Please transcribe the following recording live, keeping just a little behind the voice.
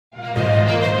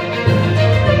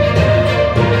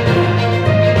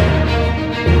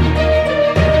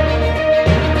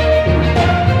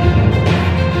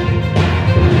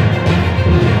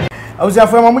was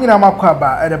after my money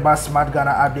makwaba at the bus smart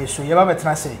Ghana update so you have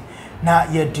a say na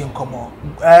ye din komo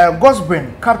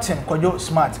Gosbrin Captain Kojo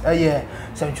Smart yeah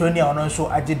Centuria on so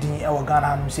agedin e wo Ghana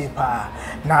hanum say pa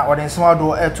na orden smart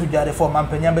do e to jare for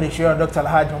mampanya be share Dr.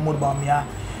 Alhaji Mahmoud Bawumia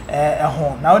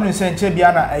ho na wonu se nche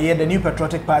bia na the New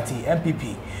Patriotic Party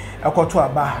MPP ekoto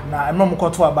aba na emom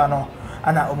koto aba no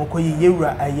ana omokoyi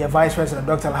yewura Vice President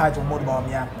Dr. Alhaji Mahmoud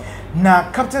Bawumia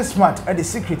na Captain Smart the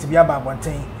secret bia ba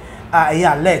bonten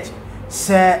alleged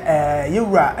say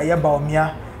yewura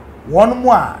Bawumia one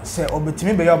more say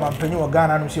obetimi be your mampanyi wo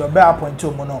Ghana no say obe appoint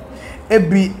mo no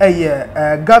ebi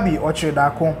Gabi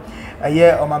Ochredako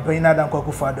omampanyi na dan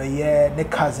kwakufa do ne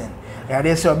cousin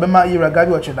they say obema yewura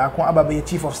Gabi Ochredako ababe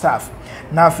chief of staff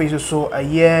na face so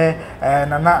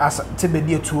nana as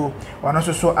tibedi etuo wano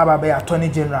so ababe attorney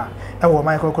general wo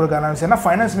Michael Koro Ghana say na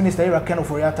finance minister yewura Ken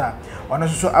Oforiatta wano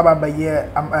so ababe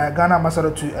Ghana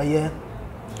ambassador to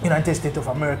United States of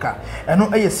America and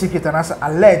no secret and as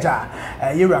alleged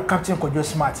you Captain Kojo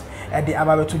Smart at the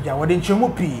ababe to ja wodin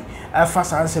chemu pi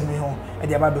fast answer me ho at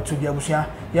the ababe to ja busia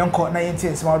yenko na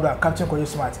yenti small do Captain Kojo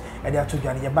Smart at the to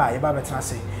ja ne ba betena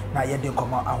se na ye den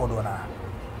koma ahodo na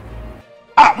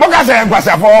moka se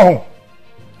enkwasa fo ho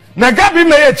na Gabi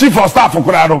me chief of staff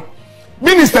kura no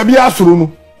minister bi asuru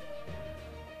no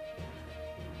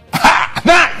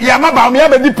na yama Bawumia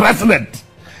be the president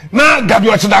now, Gabi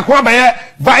Ochredako abaye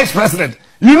vice president.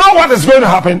 You know what is going to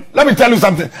happen? Let me tell you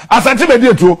something. Asante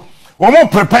Medieto, we won't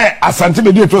prepare Asante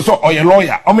Medieto so or your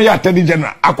lawyer, or me attorney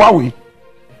general. Akwawi.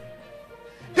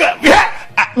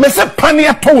 Yeah. Me say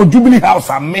pania to Jubilee House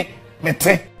and me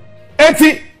te.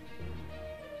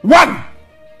 81.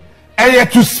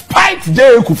 To spite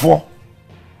J. Kufo.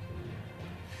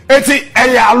 80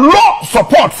 law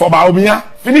support for Bawumia.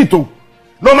 Finito.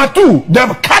 Number 2,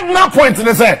 the cardinal point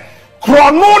they say.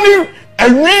 Chrononi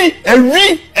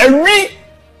ewi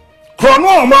chrono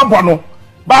omabono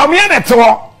Bawumia neto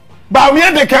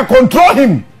Bawumia they can control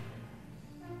him.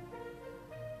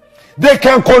 They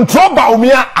can control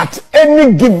Bawumia at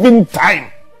any given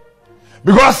time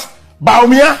because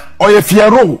Bawumia or a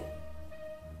fiero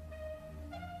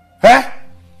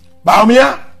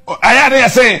Bawumia I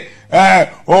say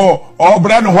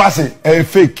Brand Wase a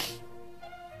fake.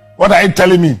 What are you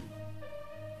telling me?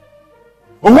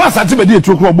 Once I tell you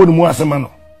to go on more as a man.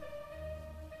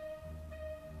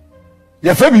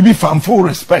 Your family be from full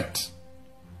respect.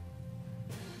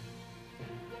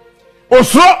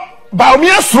 Also,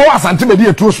 Bawumia slow as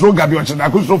anti-media to slow Gabi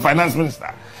Ochredako slow finance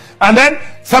minister. And then,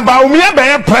 Bawumia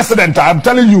be president. I'm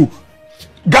telling you,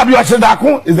 Gabi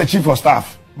Ochredako is the chief of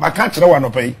staff. But can't you want to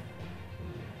pay?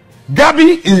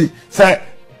 Gabi is say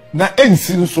na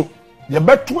ensin so. You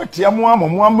bet 20 amo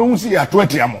unsi ya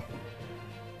 20 amo.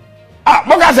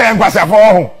 Moka se enkwasa fo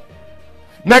ho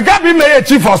na Gabi me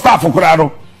chief of staff kura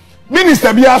no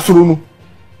minister bi asuru no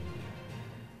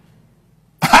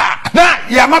na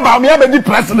yama Bawumia be the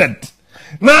president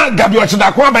na Gabi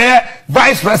Ochredako abaye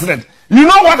vice president. You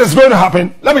know what is going to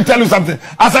happen? Let me tell you something.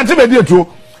 Asante Medieto,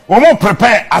 we won't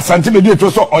prepare Asante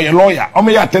Medieto so or your lawyer or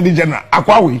me attorney general.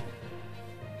 Akwawi.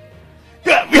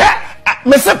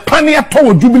 Me say pania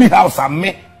to Jubilee House and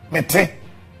me te.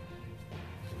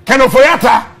 Ken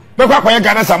Oforiatta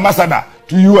Ghana's ambassador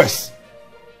to US.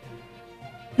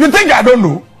 You think I don't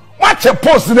know? Watch a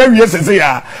post in every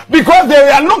year because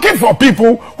they are looking for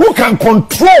people who can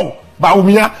control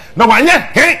Bawumia. Now,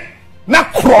 na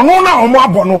chrono na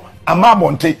omabono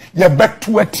amabonte ye bet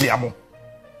 20 amo.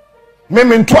 Me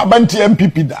to abanti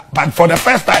MPP da, but for the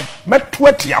first time, me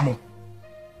 20 amo.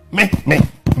 Me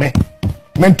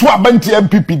to abanti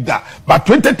MPP da, but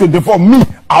 2024 me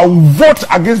I'll vote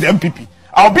against the MPP.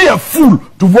 I'll be a fool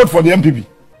to vote for the MPP.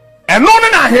 And no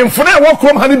na him for that work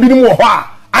from honey binim wo ho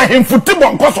a him for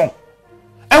tibon koso.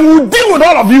 And we'll deal with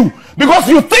all of you because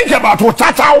you think about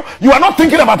Ochachao, you are not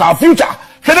thinking about our future.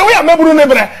 So the way I remember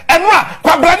never and what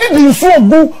kwabrani di so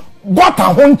go got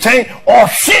a hon chain or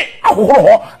shit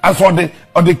and so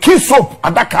the key soap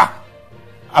adaka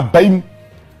abaim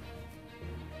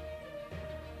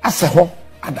aseho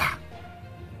ada.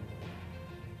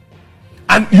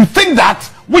 And you think that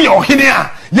we are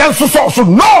here, yes, so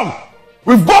no,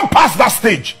 we've gone past that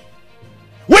stage.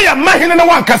 We are making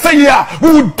anyone can say here,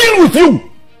 we will deal with you.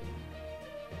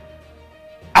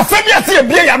 I said, yes,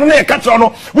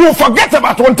 we will forget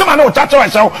about one time I know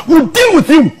Chacha, we will deal with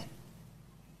you.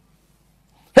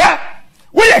 Yeah,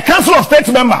 we are council of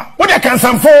state member, we are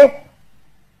council for.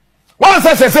 Once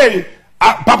I say,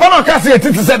 Papa no can say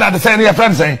it said that the same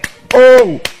friend saying,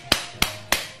 oh.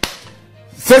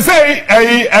 Say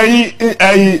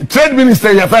a trade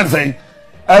minister your friend say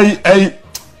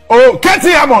oh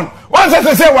Keti Amon Once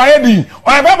I say why di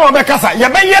or ebe be kasa ye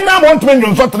be ye na 1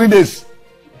 million for 3 days.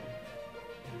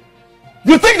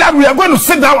 You think that we are going to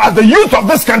sit down as the youth of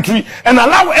this country and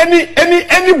allow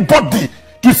anybody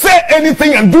to say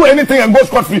anything and do anything and go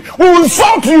scot-free? We will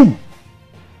insult you.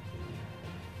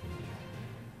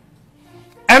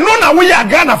 And no, we are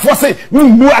Ghana for say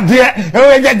we are there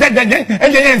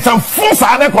and some force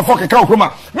are there for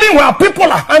meanwhile, people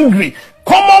are hungry.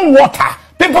 Common water.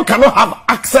 People cannot have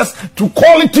access to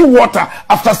quality water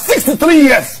after 63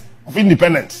 years of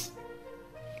independence.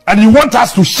 And you want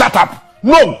us to shut up?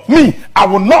 No, me, I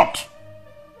will not.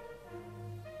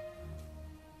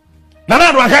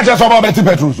 Nana, I can't just about Betty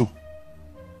Petruso.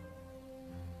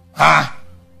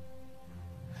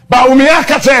 Bawumia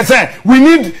said we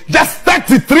need just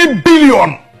 33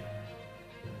 billion.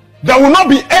 There will not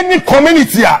be any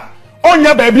community here.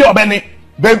 Onya baby or Benny.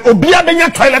 Obia Benya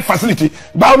toilet facility.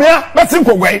 Bawumia, let's think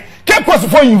away. Keep us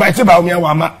before you invite Bawumia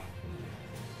Wama.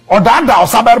 Or Dada or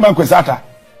Saberman Kwesata.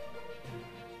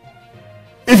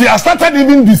 If you have started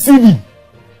even deceiving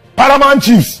paramount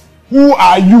chiefs, who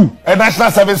are you? A national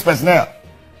service personnel.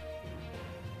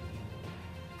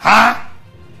 Kept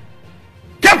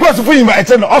if we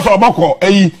invited also Boko,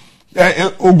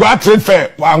 Ugwa trade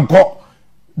fair, Wanko,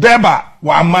 Deba,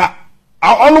 Wama,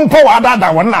 Onumpo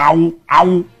Wada, one now,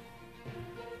 ow.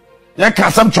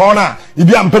 Yakasam Chona,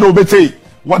 Ibiam Pedo Bete,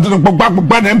 what did the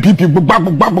Bugback MPP,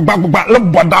 Bugback, look,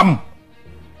 Bodam.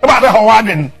 About the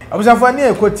Hawaii. I was a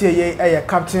funny quote a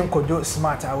Captain Kojo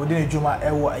Smart. I wouldn't Juma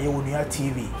Ewa Ayunia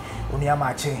TV. Unia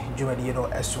Mache, Juma Dino,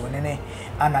 Eswene,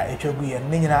 Anna Echogu, and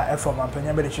Nina from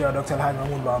Ampanya Dr.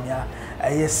 Hanon Bawumia.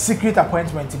 A secret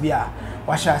appointment to be a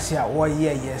Washasha, 1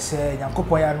 year, yes,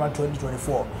 Yankopoya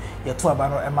 2024. Yet to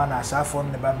Abano Emana,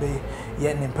 Safon, the Bambe,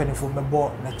 yet in penny for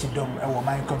Mebo, Natidom, a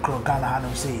mine control Ghana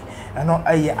Hanum say, and not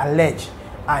a allege.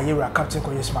 You're a Captain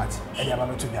Kojo Smart, and the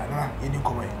Abano to be in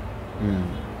Nicowe.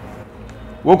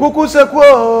 Wokuku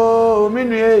sekwo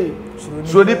minue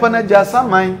so dipa na jasa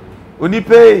man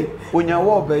onipe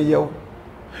onyawo beyew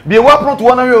bi waprot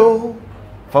wona yo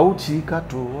fa uchi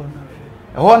kato wona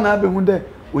eho na be hu de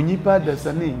onyipa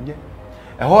dasa na enye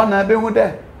eho na be hu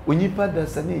de onyipa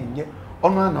dasa na enye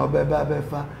ono na obeba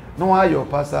abefa no ayo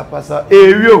pasa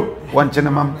ewio wonchene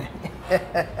mam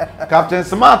Captain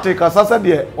Smart kasasa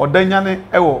de odanyane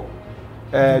ewo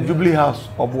Jubilee House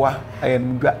Obwa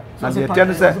ayemgwa na the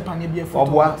ten say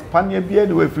Obwa panye bia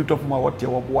de we free top ma wote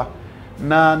Obwa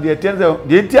na the ten say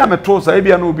the ntia metro say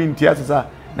bia no obi ntia sesa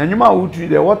na nyuma wutu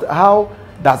the what how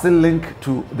does it link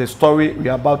to the story we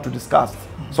are about to discuss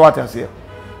so what I say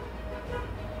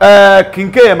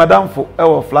Kinke madam for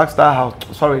Flagstaff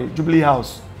House sorry Jubilee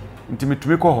House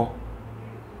ntimitumi ko ho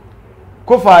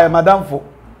Kofi madam for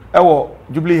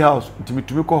Jubilee House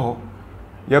ntimitumi ko ho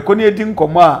yakoni edin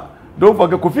komo a don't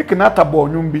forget Kofi Kinata bo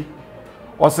nyumbi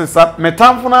o se sa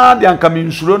metamfo na de anka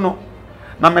mensuro no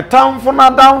na metamfo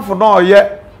na damfo no oye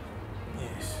yes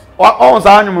o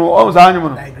za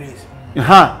anyum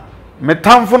no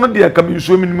metamfo no de anka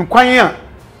mensuro mi kwan a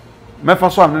mefa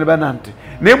so amne be nante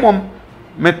na emom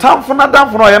metamfo na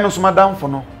damfo no oye me so madamfo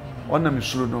no ona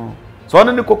mensuro no so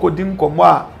ona ni kokodin komo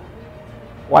a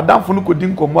wadamfo no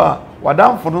kodin komo a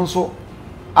wadamfo no so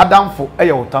adamfo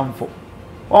eye wotamfo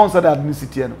on said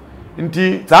ethnicity no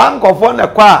nti tankofo na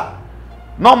kwa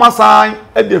no masan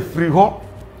e de free ho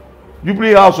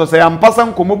Jubilee House say ampasa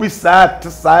nkomo bi sa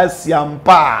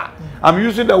siampa I'm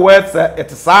using the word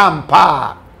it's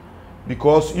sampa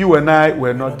because you and I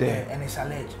were not there and it's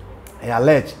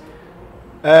alleged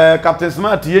Captain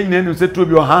Smart yen nenu say to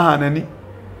bi ohaha nani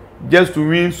just to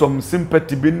win some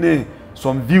sympathy bi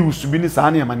some views bi ni sa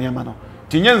na manema no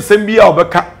tinye nsem bi a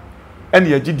obeka ene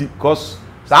yagidi because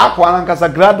sa akwa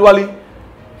nankasa gradually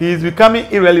he is becoming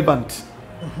irrelevant.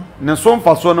 Na so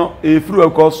mfaso no e free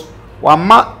of course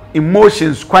wama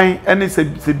emotions kwan ene se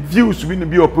views bi no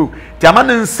bi opo ti ama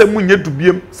ne nsem nya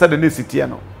dubiem se de ne sitie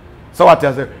no so what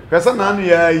I say kwese na anu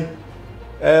yayi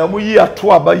omo yi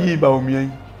ato aba yi Bawumia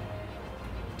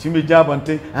ti me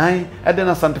jabante ai e de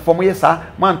na sante fo mo yesa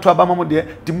man to aba mamo de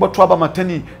ti mbo to aba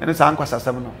matani ene sa ankwasa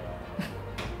sam no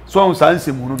so on sa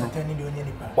nsem hunu no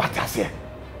what I say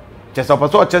chese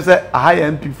opaso chese a high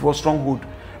MP for stronghold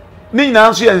ni na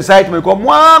nso ye insight me ko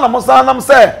mo na mo sa nam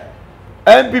se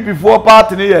MPP for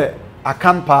party ne ye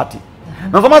akan party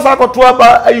na so ma sa ko to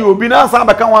aba ayi obi na sa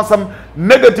ba kan wansam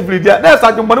negatively dia na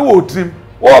sa dwon bone wo trim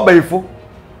wo bayifo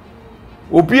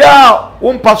obi a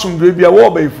won pasum do bia wo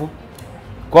bayifo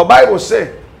ko Bible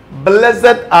say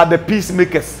blessed are the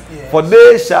peacemakers for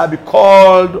they shall be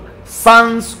called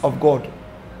sons of God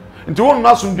into won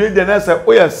na sum do dia na say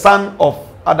o ye son of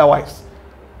otherwise.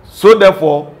 So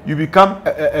therefore, you become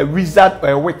a wizard or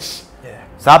a witch. Yeah.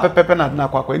 sa pepepe na na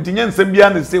kwakwa ntinye nsem bia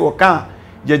ne se wo ka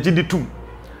ye gidi tum.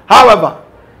 However,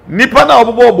 nipa na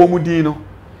obobo mu din no,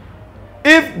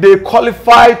 if they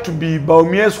qualify to be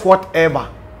Bawumia's whatever,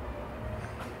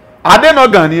 are they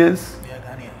not Ghanaians? Yeah,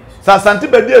 Ghanaians. Sa Asante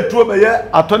Bedi Atuo be ye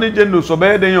attorney general so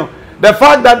be den yo. The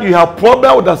fact that you have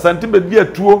problem with Asante Bedi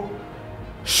Atuo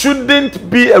shouldn't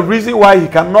be a reason why he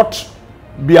cannot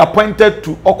be appointed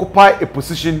to occupy a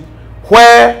position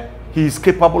where he is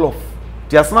capable of.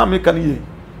 Tiasna me kan ye.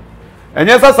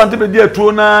 Enye sa Asante Bedi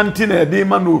Atuo na ntina de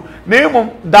manu.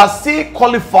 Name does he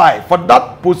qualify for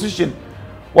that position?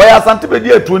 Why Asante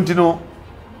Bedi Atuo ntino?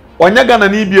 Onye Ghana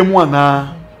ni bie mu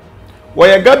ana.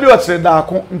 Why Gabi Otreda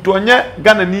ako nto onye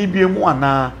Ghana ni bie mu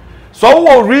ana. So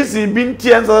what reason bin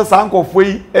tienza sankofo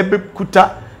yi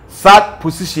ebekuta that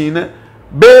position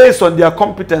based on their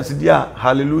competence there.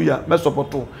 Hallelujah. Me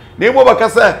support. Na emo baka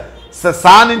se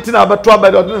saa nti na beto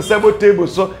abedi odin sebo table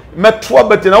so meto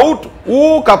abeti na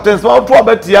wo captain so wo to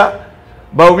abeti ya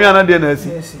Bawumia na de na asi.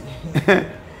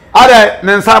 Are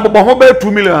ne nsa bobo ho be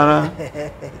 2 million ana.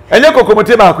 Enye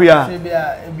kokomote ba ko ya.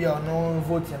 Ebia ono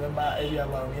vote be ba ebia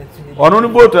Bawumia timi. Ono no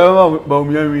vote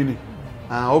Bawumia wini.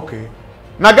 Ah okay.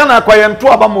 Na Ghana kwa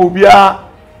yento aba ma obia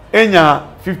enya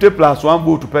 50+1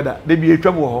 vote peda de bi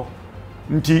etwam wo ho.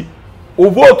 Nti o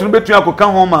vote no betu akoka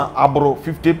ho ma abro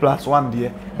 50+1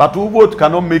 de, but o vote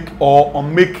cannot make or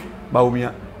unmake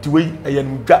Bawumia. Ti we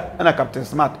eyanudwa na Captain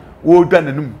Smart wo dwa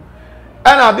nanum.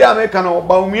 And the American or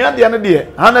Bawumia the other day,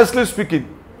 honestly speaking,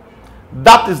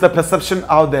 that is the perception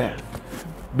out there.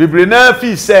 Bibrina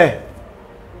fi say,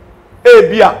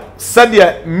 Ebia said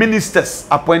the ministers,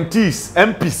 appointees,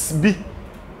 MPs be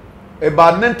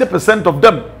about 90% of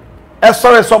them.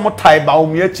 Sorry, some tie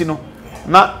Bawumia chino.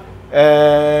 Now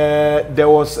there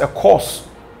was a cause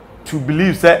to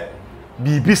believe that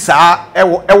Bibi sa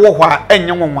ewo wa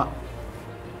enyenwa.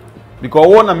 Because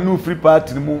one am new free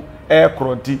party mu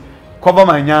kronti. Cover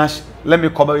my nyash, let me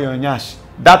cover your nyash.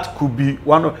 That could be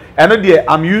one of, and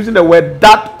I'm using the word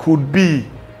that could be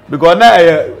because now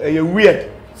a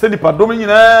weird. Say the padomi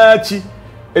na chi,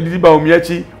 edidi Bawumia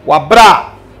chi,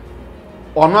 wabra.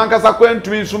 Ono ankasa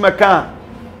kwentumi nso meka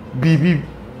bibi.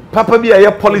 Papa bi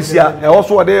a policy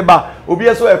also wade ba.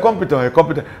 Obi so a competent.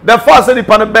 The first say the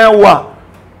pan ben wa.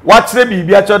 Watch the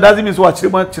bibi a doesn't mean watch the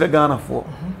man chire Ghana for.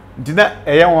 Ntina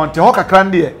eye won te ho kakra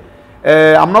ndie.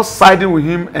 I'm not siding with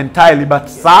him entirely, but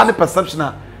sad perception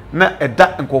na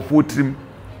eda nkofo trim.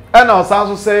 And I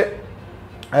also say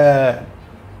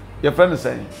your friend is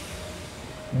saying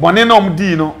bone na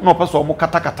omdi no person omo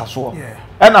katakata so.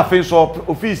 And I feel so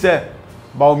ofi say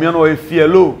Bawumia no e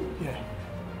fielo.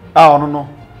 Ah no.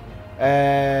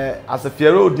 As a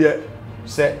fielo there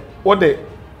say what the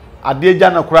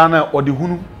adeja na kura na odi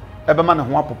hunu ebe ma ne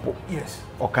ho apopo. Yes.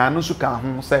 Okan no su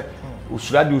kan ho say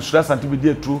usura Asante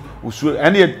Bedi Atuo usura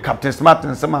any Captain Smart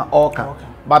and some all can.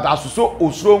 But as so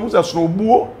usuro mu se suro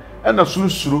buo and na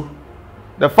suro.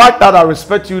 The fact that I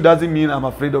respect you doesn't mean I'm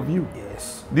afraid of you.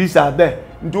 Yes. These are there.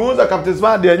 Nto the Captain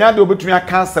Smart de anya de obetumi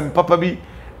aka sem papa bi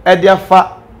e de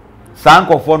afa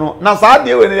sankofo no na saa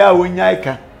de we ne ya wonyai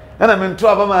ka. Na me nto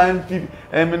aba ma MP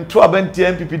me nto aba nti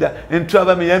MPP da nto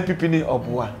aba me MPP ni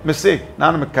oboa. Me say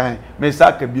na me kan me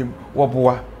sa ka biem wo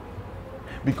boa.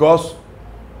 Because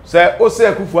say o say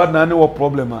Akufo-Addo na no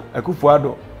problem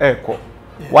Akufo-Addo eko.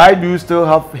 Why do you still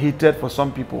have hatred for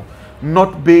some people?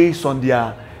 Not based on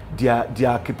their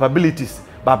capabilities,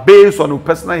 but based on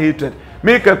personal hatred.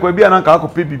 Make a kwa bia na ka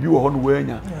akope bibi wo ho no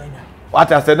wanya.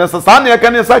 What I said na sa na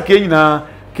kan sa ke nyina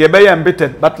ke be ya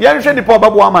embitted, but yan hwe ni pa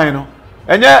babo aman no.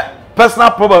 Enye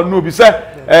personal problem no bi say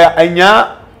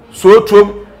anya so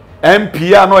trom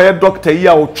MP a no ye doctor yi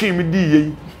a o twi mi di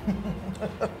yi.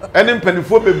 Eni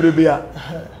mpanifo bebrebe a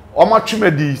Oma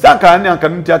chumedi sanka ani anka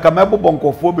nti aka mebobon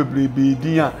kofo bebrebe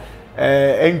din a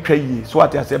entwa yi so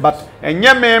what I say but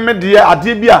enye me de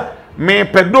ade bi a me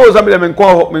pedo za me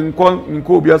nko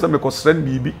obi asa me kosren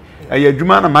bibi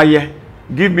adwuma na maye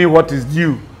give me what is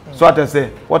due so what I say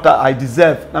what I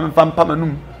deserve na me fam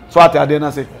pamanum so what I dey na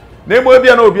say na emo bi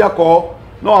na obi akọ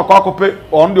na akọ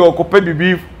on de okope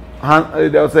bibi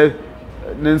they say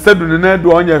nensedu ne na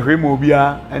do onya hwe mo obi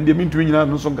a and de mintu nyina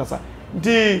no so nkasa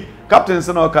nti Captain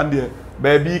Sena Okande,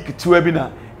 baby,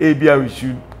 Tuebina, ABI, we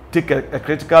should take a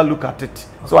critical look at it.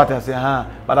 So what I say,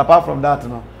 but apart from that,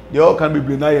 no, they all can be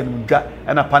blind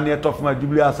and a panier of my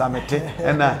Jubileas Amete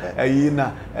and a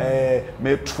yena,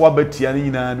 me twabet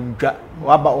yanina and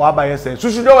waba say,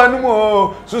 Susudo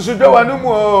anumo,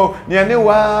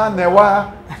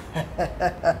 Newa.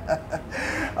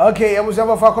 Okay, I was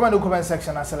ever for comment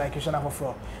section as a like you should have a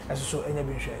floor as so any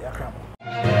bin share.